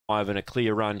And a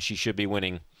clear run, she should be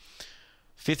winning.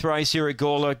 Fifth race here at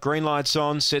Gawler. Green lights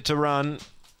on, set to run.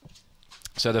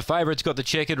 So the favourite's got the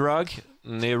checkered rug,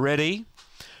 and they're ready.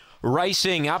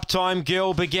 Racing, Uptime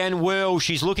Girl began well.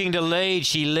 She's looking to lead.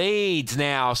 She leads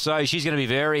now, so she's going to be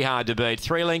very hard to beat.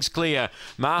 3 lengths clear.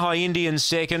 Mahai Indian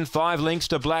second. 5 lengths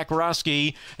to Black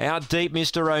Rusky. Out deep,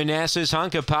 Mr. Onassis.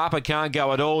 Hunker Papa can't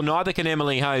go at all. Neither can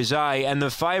Emily Jose, and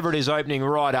the favourite is opening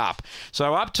right up.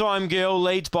 So Uptime Girl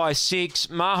leads by 6.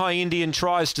 Mahai Indian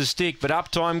tries to stick, but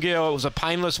Uptime Girl, it was a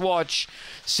painless watch.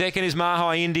 Second is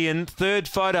Mahai Indian. Third,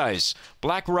 Photos.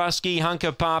 Black Rusky,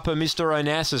 Hunker Papa, Mr.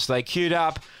 Onassis. They queued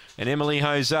up. And Emily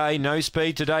Jose, no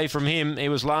speed today from him. He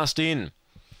was last in.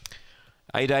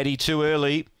 8.82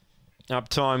 early.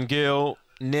 Uptime Girl,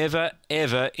 never,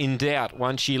 ever in doubt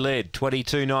once she led.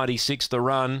 22.96 the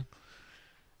run.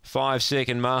 5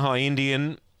 second, Mahai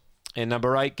Indian. And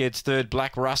number 8 gets third,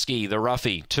 Black Rusky, the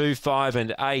roughie. 2, 5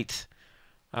 and 8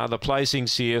 are the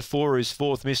placings here. 4 is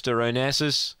fourth, Mr.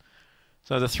 Onassis.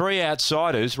 So the 3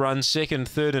 outsiders run second,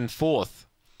 third and fourth.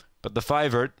 But the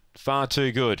favourite, far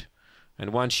too good.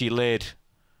 And once she led,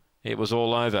 it was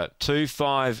all over. 2,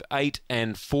 5, 8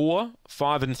 and 4.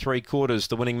 5 3/4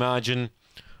 the winning margin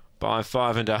by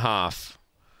 5.5.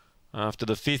 After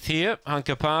the 5th here,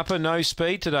 Hunker Papa, no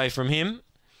speed today from him.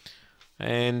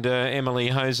 And Emily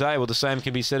Jose, well, the same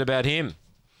can be said about him.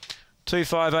 2,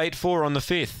 5, 8, 4 on the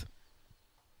 5th.